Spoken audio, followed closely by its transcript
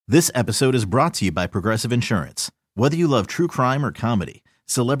This episode is brought to you by Progressive Insurance. Whether you love true crime or comedy,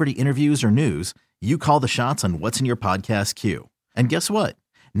 celebrity interviews or news, you call the shots on what's in your podcast queue. And guess what?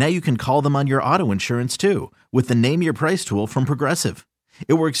 Now you can call them on your auto insurance too with the Name Your Price tool from Progressive.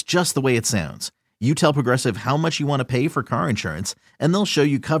 It works just the way it sounds. You tell Progressive how much you want to pay for car insurance, and they'll show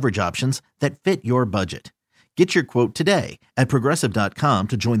you coverage options that fit your budget. Get your quote today at Progressive.com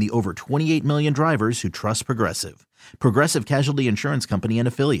to join the over 28 million drivers who trust Progressive. Progressive Casualty Insurance Company and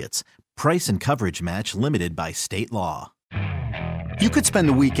Affiliates. Price and coverage match limited by state law. You could spend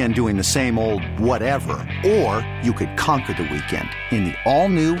the weekend doing the same old whatever, or you could conquer the weekend in the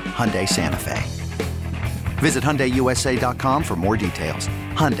all-new Hyundai Santa Fe. Visit HyundaiUSA.com for more details.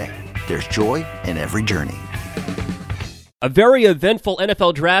 Hyundai, there's joy in every journey. A very eventful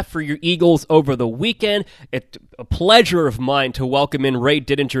NFL draft for your Eagles over the weekend. It's a pleasure of mine to welcome in Ray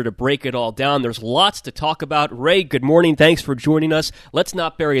Didinger to break it all down. There's lots to talk about. Ray, good morning. Thanks for joining us. Let's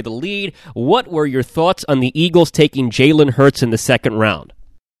not bury the lead. What were your thoughts on the Eagles taking Jalen Hurts in the second round?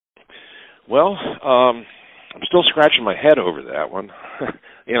 Well, I'm still scratching my head over that one.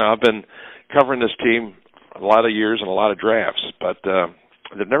 I've been covering this team a lot of years and a lot of drafts, but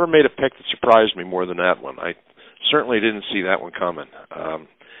they've never made a pick that surprised me more than that one. I certainly didn't see that one coming.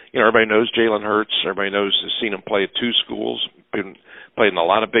 Everybody knows Jalen Hurts. Everybody has seen him play at two schools, played in a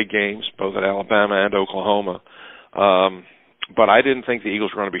lot of big games, both at Alabama and Oklahoma. But I didn't think the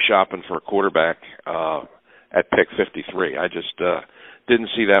Eagles were going to be shopping for a quarterback at pick 53. I just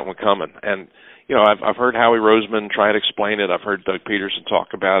didn't see that one coming. And, I've heard Howie Roseman try to explain it. I've heard Doug Peterson talk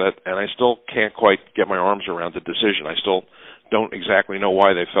about it, and I still can't quite get my arms around the decision. I still don't exactly know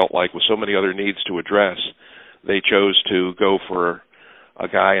why they felt like, with so many other needs to address, they chose to go for a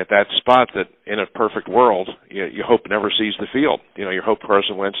guy at that spot that, in a perfect world, you hope never sees the field. You hope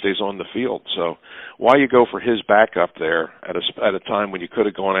Carson Wentz stays on the field. So why you go for his backup there at a time when you could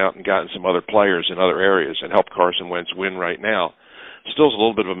have gone out and gotten some other players in other areas and helped Carson Wentz win right now still is a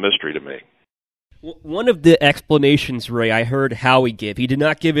little bit of a mystery to me. One of the explanations, Ray, I heard Howie give, he did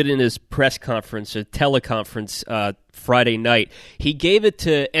not give it in his press conference, a teleconference Friday night. He gave it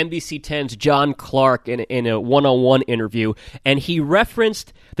to NBC 10's John Clark in a one-on-one interview, and he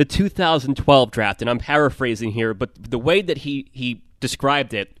referenced the 2012 draft, and I'm paraphrasing here, but the way that he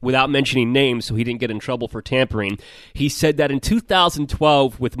described it, without mentioning names so he didn't get in trouble for tampering, he said that in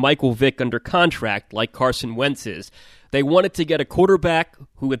 2012, with Michael Vick under contract, like Carson Wentz is, they wanted to get a quarterback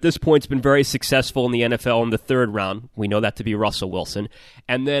who at this point has been very successful in the NFL in the third round. We know that to be Russell Wilson.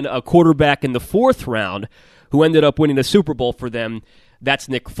 And then a quarterback in the fourth round who ended up winning the Super Bowl for them. That's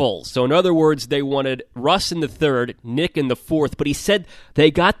Nick Foles. So in other words, they wanted Russ in the third, Nick in the fourth, but he said they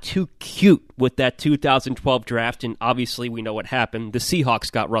got too cute with that 2012 draft, and obviously we know what happened. The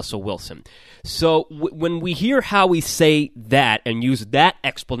Seahawks got Russell Wilson. So when we hear Howie say that and use that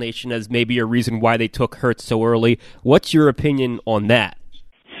explanation as maybe a reason why they took Hurts so early, what's your opinion on that?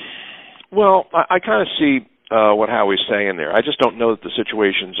 Well, I kind of see what Howie's saying there. I just don't know that the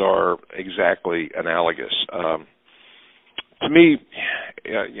situations are exactly analogous. To me,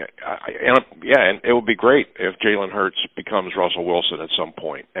 and it would be great if Jalen Hurts becomes Russell Wilson at some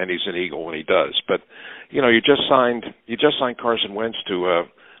point, and he's an Eagle when he does. But you just signed Carson Wentz to a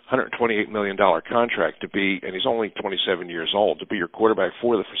 $128 million contract to be, and he's only 27 years old, to be your quarterback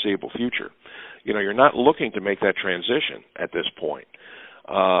for the foreseeable future. You're not looking to make that transition at this point.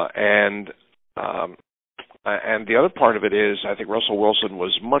 And the other part of it is, I think Russell Wilson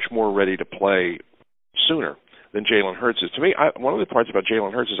was much more ready to play sooner than Jalen Hurts is. To me, one of the parts about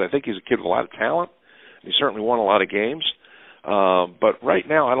Jalen Hurts is I think he's a kid with a lot of talent. He certainly won a lot of games. But right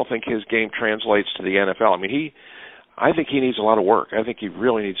now, I don't think his game translates to the NFL. I think he needs a lot of work. I think he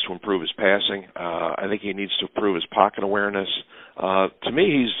really needs to improve his passing. I think he needs to improve his pocket awareness. To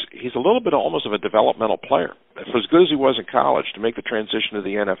me, he's a little bit almost of a developmental player. For as good as he was in college, to make the transition to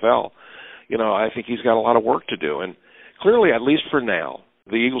the NFL, I think he's got a lot of work to do. And clearly, at least for now,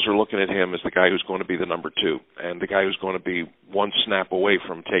 the Eagles are looking at him as the guy who's going to be the number two and the guy who's going to be one snap away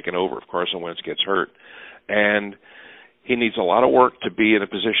from taking over if Carson Wentz gets hurt. And he needs a lot of work to be in a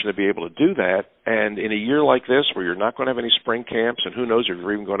position to be able to do that. And in a year like this where you're not going to have any spring camps, and who knows if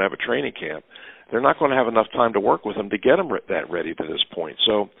you're even going to have a training camp, they're not going to have enough time to work with him to get him that ready to this point.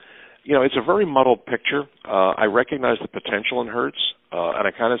 So, it's a very muddled picture. I recognize the potential in Hurts, and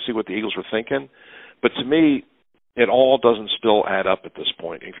I kind of see what the Eagles were thinking. But to me, it all doesn't still add up at this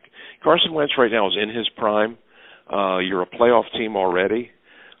point. If Carson Wentz right now is in his prime. You're a playoff team already.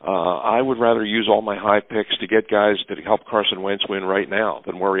 I would rather use all my high picks to get guys that help Carson Wentz win right now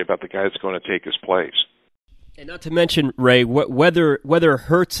than worry about the guy that's going to take his place. And not to mention, Ray, whether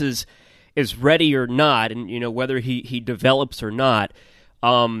Hurts is ready or not, and whether he develops or not,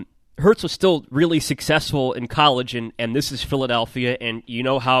 Hurts was still really successful in college, and this is Philadelphia, and you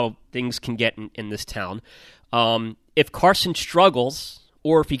know how things can get in this town. If Carson struggles,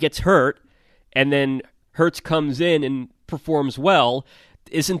 or if he gets hurt, and then Hurts comes in and performs well,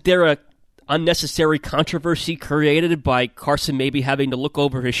 isn't there a unnecessary controversy created by Carson maybe having to look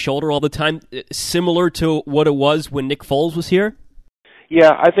over his shoulder all the time, similar to what it was when Nick Foles was here?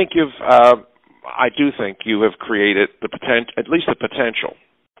 Yeah, I think I do think you have created at least the potential,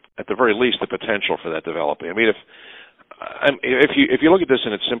 at the very least, the potential for that developing. I mean, if you look at this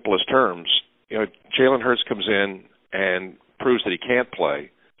in its simplest terms, you know, Jalen Hurts comes in and proves that he can't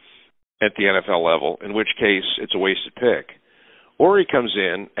play at the NFL level, in which case it's a wasted pick. Or he comes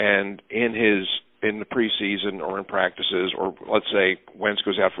in and in the preseason or in practices, or let's say Wentz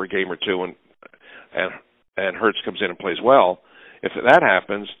goes out for a game or two and Hurts comes in and plays well. If that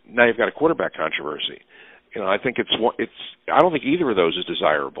happens, now you've got a quarterback controversy. You know, I think I don't think either of those is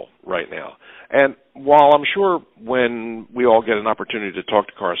desirable right now. And while I'm sure when we all get an opportunity to talk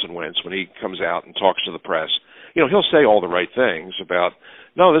to Carson Wentz, when he comes out and talks to the press, you know, he'll say all the right things about,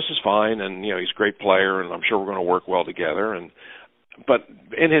 no, this is fine, and you know, he's a great player, and I'm sure we're going to work well together. But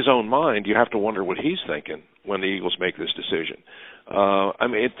in his own mind, you have to wonder what he's thinking when the Eagles make this decision. I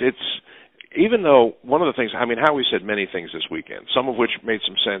mean, it's even though one of the things, I mean, Howie said many things this weekend, some of which made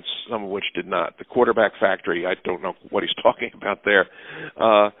some sense, some of which did not. The quarterback factory, I don't know what he's talking about there.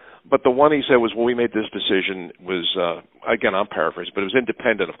 But the one he said was, well, we made this decision was, again, I'm paraphrasing, but it was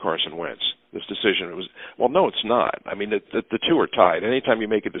independent of Carson Wentz. This decision was, well, no, it's not. I mean, the two are tied. Anytime you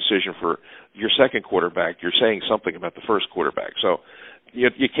make a decision for your second quarterback, you're saying something about the first quarterback. So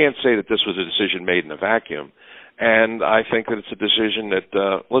you can't say that this was a decision made in a vacuum. And I think that it's a decision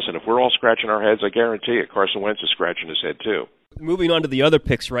that, listen, if we're all scratching our heads, I guarantee it, Carson Wentz is scratching his head too. Moving on to the other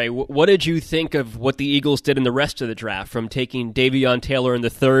picks, Ray, what did you think of what the Eagles did in the rest of the draft, from taking Davion Taylor in the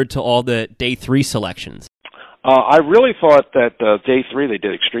third to all the day 3 selections? I really thought that day 3 they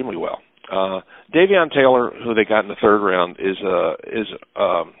did extremely well. Davion Taylor, who they got in the third round, is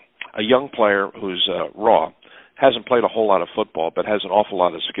a young player who's raw, hasn't played a whole lot of football, but has an awful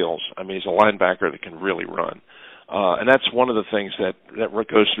lot of skills. I mean, he's a linebacker that can really run. And that's one of the things that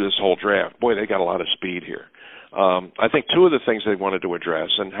goes through this whole draft. Boy, they got a lot of speed here. I think two of the things they wanted to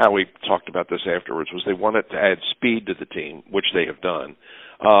address, and Howie talked about this afterwards, was they wanted to add speed to the team, which they have done,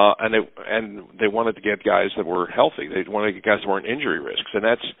 and they wanted to get guys that were healthy. They wanted to get guys that weren't injury risks, and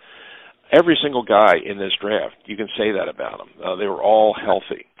that's every single guy in this draft. You can say that about them. They were all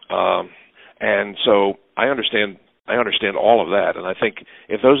healthy, and so I understand all of that, and I think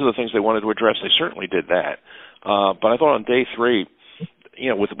if those are the things they wanted to address, they certainly did that. But I thought on day 3, you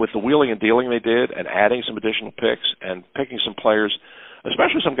know, with the wheeling and dealing they did, and adding some additional picks and picking some players,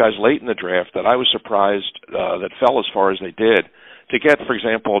 especially some guys late in the draft that I was surprised that fell as far as they did. To get, for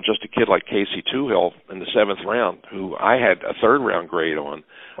example, just a kid like Casey Toohill in the 7th round, who I had a 3rd round grade on.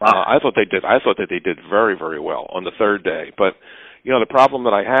 Wow. I thought that they did very, very well on the 3rd day. But you know, the problem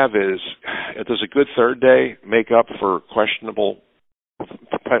that I have is, does a good 3rd day make up for questionable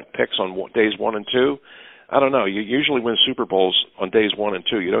picks on days 1 and 2? I don't know. You usually win Super Bowls on days 1 and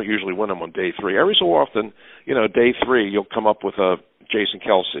 2. You don't usually win them on day 3. Every so often, you know, day 3 you'll come up with a Jason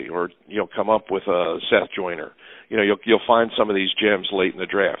Kelsey, or you'll come up with a Seth Joyner. You know, you'll find some of these gems late in the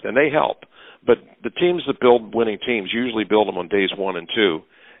draft, and they help. But the teams that build winning teams usually build them on days 1 and 2.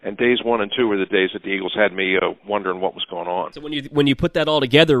 And days 1 and 2 were the days that the Eagles had me wondering what was going on. So when you put that all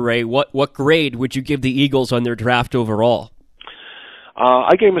together, Ray, what grade would you give the Eagles on their draft overall?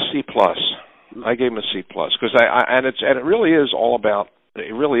 I gave them a C+. I gave him a C+ because it really is all about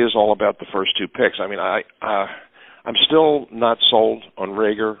the first 2 picks. I mean, I'm still not sold on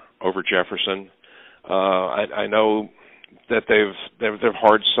Reagor over Jefferson. I know that they've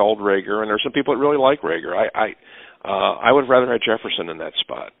hard sold Reagor, and there's some people that really like Reagor. I would rather have Jefferson in that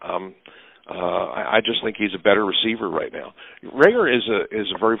spot. I just think he's a better receiver right now. Reagor is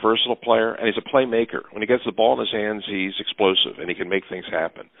a very versatile player, and he's a playmaker. When he gets the ball in his hands, he's explosive, and he can make things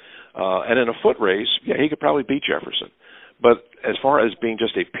happen. And in a foot race, yeah, he could probably beat Jefferson. But as far as being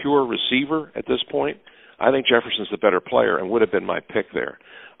just a pure receiver at this point, I think Jefferson's the better player and would have been my pick there.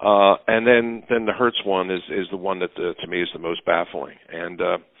 And then the Hurts one is the one that to me is the most baffling. And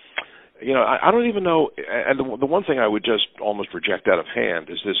you know, I don't even know. And the one thing I would just almost reject out of hand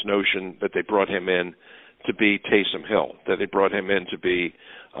is this notion that they brought him in to be Taysom Hill, that they brought him in to be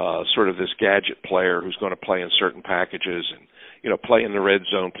sort of this gadget player who's going to play in certain packages and, you know, play in the red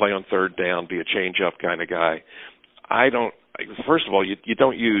zone, play on 3rd down, be a change-up kind of guy. First of all, you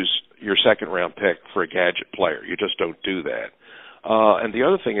don't use your 2nd round pick for a gadget player. You just don't do that. And the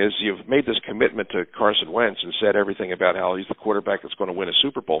other thing is you've made this commitment to Carson Wentz and said everything about how he's the quarterback that's going to win a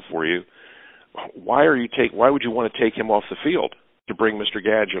Super Bowl for you. Why would you want to take him off the field to bring Mr.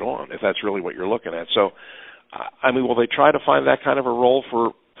 Gadget on if that's really what you're looking at? So, I mean, will they try to find that kind of a role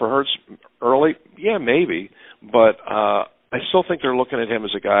for Hurts early? Yeah, maybe. But I still think they're looking at him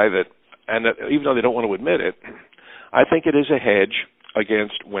as a guy that even though they don't want to admit it, I think it is a hedge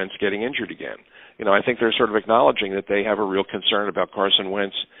against Wentz getting injured again. I think they're sort of acknowledging that they have a real concern about Carson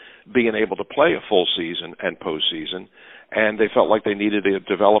Wentz being able to play a full season and postseason, and they felt like they needed to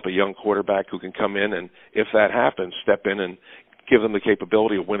develop a young quarterback who can come in and, if that happens, step in and give them the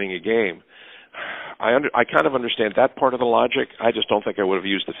capability of winning a game. I kind of understand that part of the logic. I just don't think I would have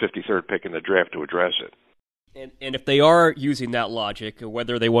used the 53rd pick in the draft to address it. And if they are using that logic,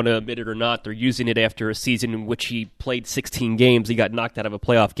 whether they want to admit it or not, they're using it after a season in which he played 16 games. He got knocked out of a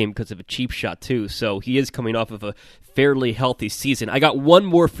playoff game because of a cheap shot, too. So he is coming off of a fairly healthy season. I got one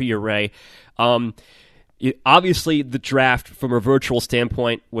more for you, Ray. Obviously, the draft, from a virtual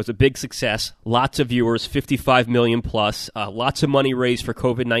standpoint, was a big success. Lots of viewers, 55 million plus. Lots of money raised for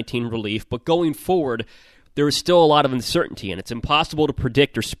COVID-19 relief. But going forward, there is still a lot of uncertainty, and it's impossible to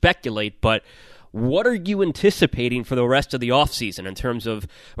predict or speculate, but what are you anticipating for the rest of the offseason in terms of,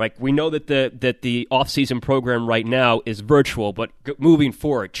 like, we know that the offseason program right now is virtual, but moving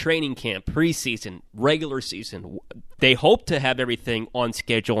forward, training camp, preseason, regular season, they hope to have everything on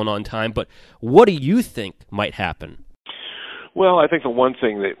schedule and on time, but what do you think might happen? Well, I think the one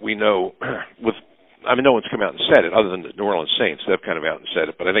thing that we know no one's come out and said it other than the New Orleans Saints. They've kind of out and said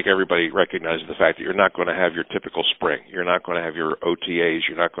it, but I think everybody recognizes the fact that you're not going to have your typical spring. You're not going to have your OTAs.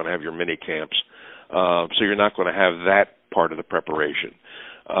 You're not going to have your mini camps. So you're not going to have that part of the preparation.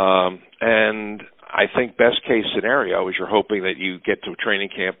 And I think best case scenario is you're hoping that you get to training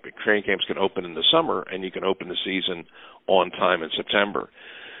camp. Training camps can open in the summer, and you can open the season on time in September.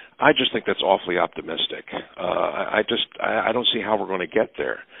 I just think that's awfully optimistic. I don't see how we're going to get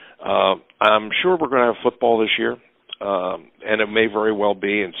there. I'm sure we're going to have football this year, and it may very well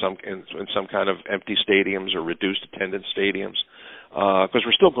be in some kind of empty stadiums or reduced attendance stadiums, because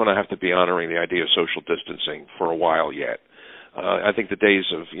we're still going to have to be honoring the idea of social distancing for a while yet. I think the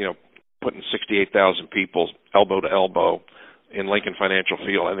days of putting 68,000 people elbow to elbow in Lincoln Financial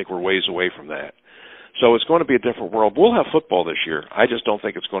Field, I think we're ways away from that. So it's going to be a different world. We'll have football this year. I just don't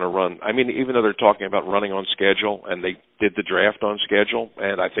think it's going to run. I mean, even though they're talking about running on schedule, and they did the draft on schedule,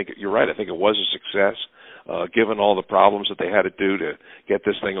 and I think you're right. I think it was a success, given all the problems that they had to do to get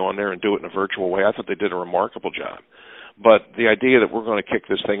this thing on there and do it in a virtual way. I thought they did a remarkable job. But the idea that we're going to kick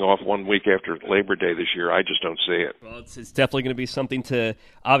this thing off 1 week after Labor Day this year, I just don't see it. Well, it's definitely going to be something to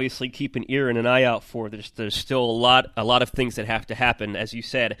obviously keep an ear and an eye out for. There's still a lot of things that have to happen, as you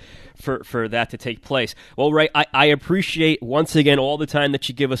said, for that to take place. Well, Ray, I appreciate once again all the time that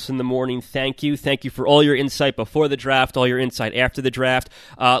you give us in the morning. Thank you. Thank you for all your insight before the draft, all your insight after the draft.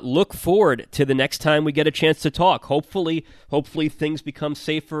 Look forward to the next time we get a chance to talk. Hopefully things become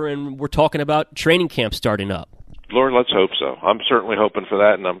safer and we're talking about training camp starting up. Lord, let's hope so. I'm certainly hoping for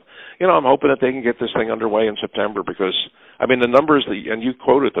that, and I'm hoping that they can get this thing underway in September because, I mean, the numbers and you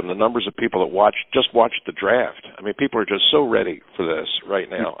quoted them, the numbers of people that just watched the draft. I mean, people are just so ready for this right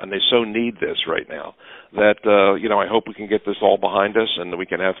now, and they so need this right now that, I hope we can get this all behind us and that we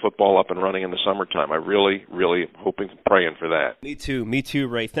can have football up and running in the summertime. I really, really hoping, praying for that. Me too,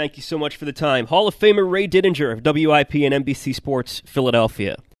 Ray. Thank you so much for the time. Hall of Famer Ray Didinger of WIP and NBC Sports,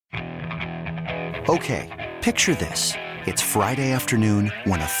 Philadelphia. Okay. Picture this. It's Friday afternoon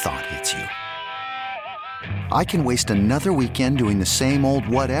when a thought hits you. I can waste another weekend doing the same old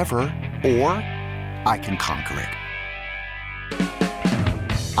whatever, or I can conquer it.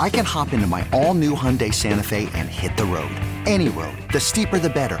 I can hop into my all-new Hyundai Santa Fe and hit the road. Any road. The steeper,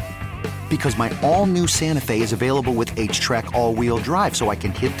 the better. Because my all-new Santa Fe is available with H-Track all-wheel drive, so I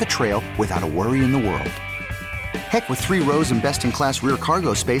can hit the trail without a worry in the world. Heck, with 3 rows and best-in-class rear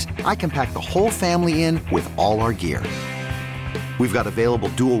cargo space, I can pack the whole family in with all our gear. We've got available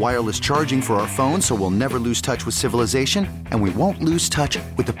dual wireless charging for our phones, so we'll never lose touch with civilization, and we won't lose touch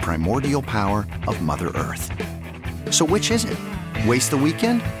with the primordial power of Mother Earth. So which is it? Waste the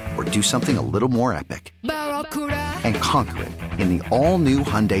weekend or do something a little more epic? And conquer it in the all-new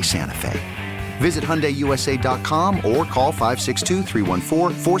Hyundai Santa Fe. Visit HyundaiUSA.com or call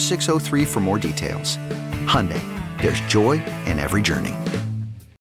 562-314-4603 for more details. Hyundai. There's joy in every journey.